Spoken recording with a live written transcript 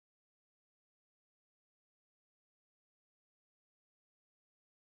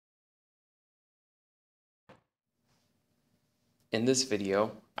In this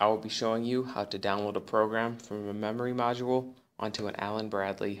video, I will be showing you how to download a program from a memory module onto an Allen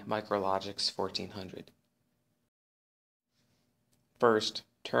Bradley MicroLogix 1400. First,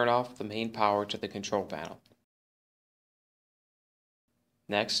 turn off the main power to the control panel.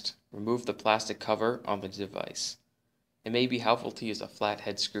 Next, remove the plastic cover on the device. It may be helpful to use a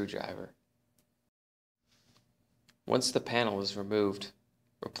flathead screwdriver. Once the panel is removed,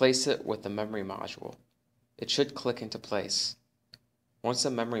 replace it with the memory module. It should click into place. Once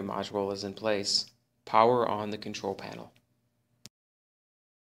the memory module is in place, power on the control panel.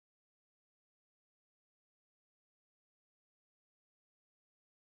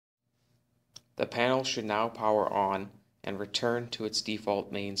 The panel should now power on and return to its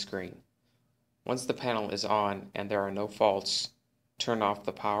default main screen. Once the panel is on and there are no faults, turn off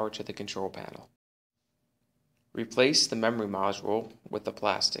the power to the control panel. Replace the memory module with the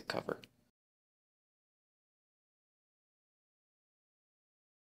plastic cover.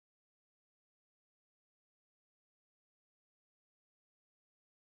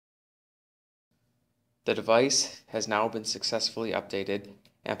 The device has now been successfully updated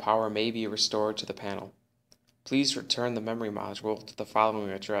and power may be restored to the panel. Please return the memory module to the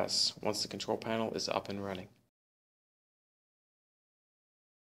following address once the control panel is up and running.